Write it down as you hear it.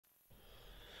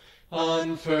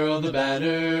Unfurl the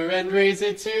banner and raise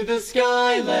it to the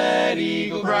sky. Let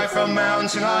eagle cry from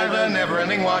mountain high, the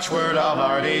never-ending watchword of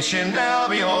our nation. Now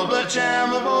behold the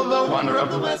gem of old, the wonder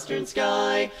of the western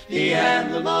sky, the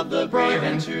emblem of the brave,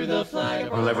 and to the flag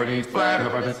of our liberty, flag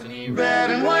of our destiny.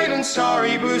 Red and white and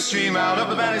starry blue stream out of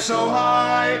the banner so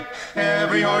high.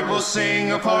 Every heart will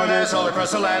sing apart as all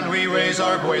across the land we raise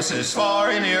our voices far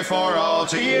and near for all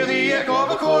to hear the echo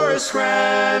of a chorus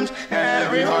grand.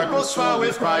 Every heart will swell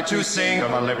with pride to sing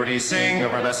of our liberty, sing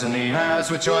of our destiny, as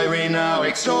with joy we now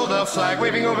extol the flag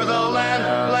waving over the land.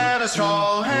 Let us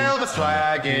all hail the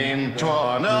flag in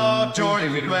torn up joy,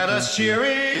 let us cheer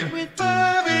it with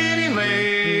fervent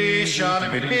elation.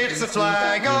 It's the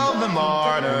flag of the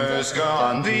martyrs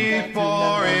gone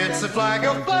before, it's the flag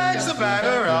of flags, the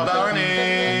banner of our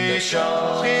nation.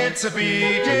 It's a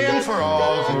beacon for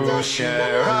all who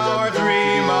share our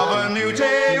dream of a new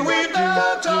day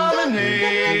without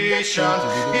domination.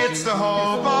 It's the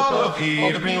hope of the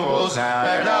peoples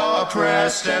that are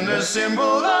oppressed and the symbol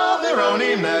of their own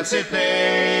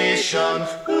emancipation.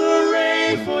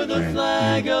 Hooray for the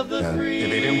flag of the free,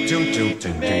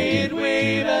 may it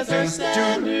wave as our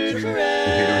standard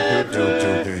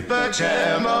forever. The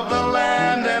gem of the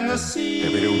land and the sea,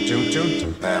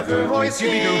 every voice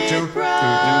you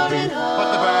proud and high.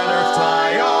 But the banner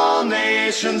fly, all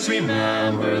nations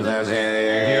remember their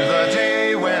day. Hear the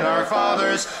day when our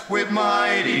fathers with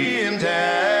mighty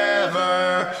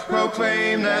endeavor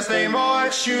proclaimed as they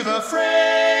marched to the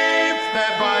frame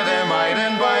that by their might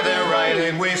and by their right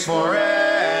it waits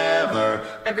forever.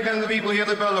 Every time the people hear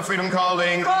the bell of freedom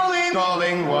calling,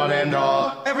 calling one and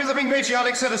all. Every living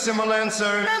patriotic citizen will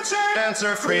answer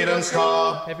freedom's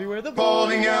call. Everywhere the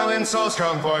bolding yelling so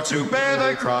strong for to bear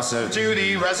the cross of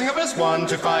duty, rising up as one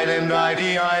to fight and die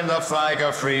behind the flag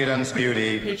of freedom's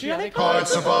beauty. Patriotic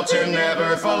hearts subaltern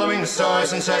never, following the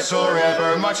stars and sets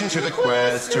forever, marching to the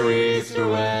quest to east or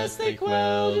west, they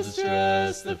quell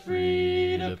distress, the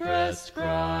free and oppressed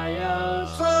cry out.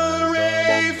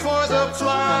 Hooray for the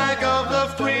flag of the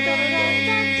free,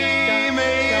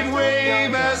 may it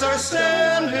wave as our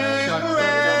standard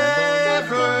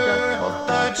forever.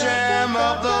 The gem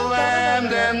of the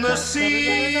land and the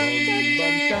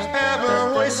sea, ever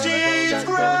hoisted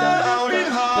proud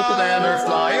in high banner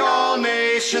fly. All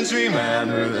nations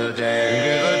remember the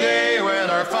day when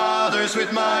our fathers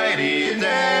with mighty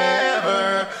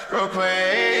endeavor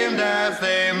proclaimed as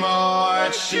they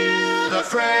marched to the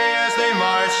fray, as they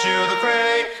marched to the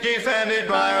fray, defended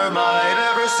by our might,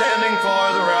 ever standing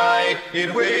for the right.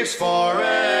 It waves forever.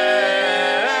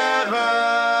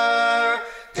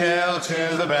 Hail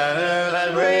to the banner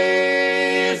that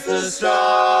raised the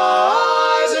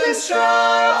stars and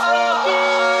strives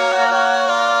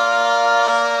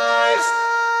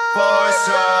for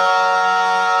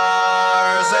stars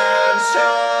and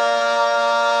strives.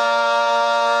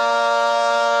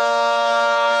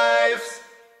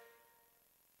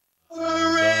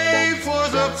 Hooray for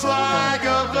the flag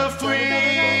of the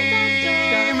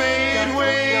free, may it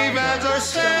wave as our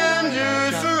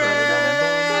standard forever.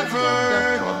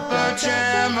 The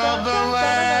gem of the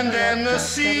land and the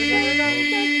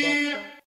sea,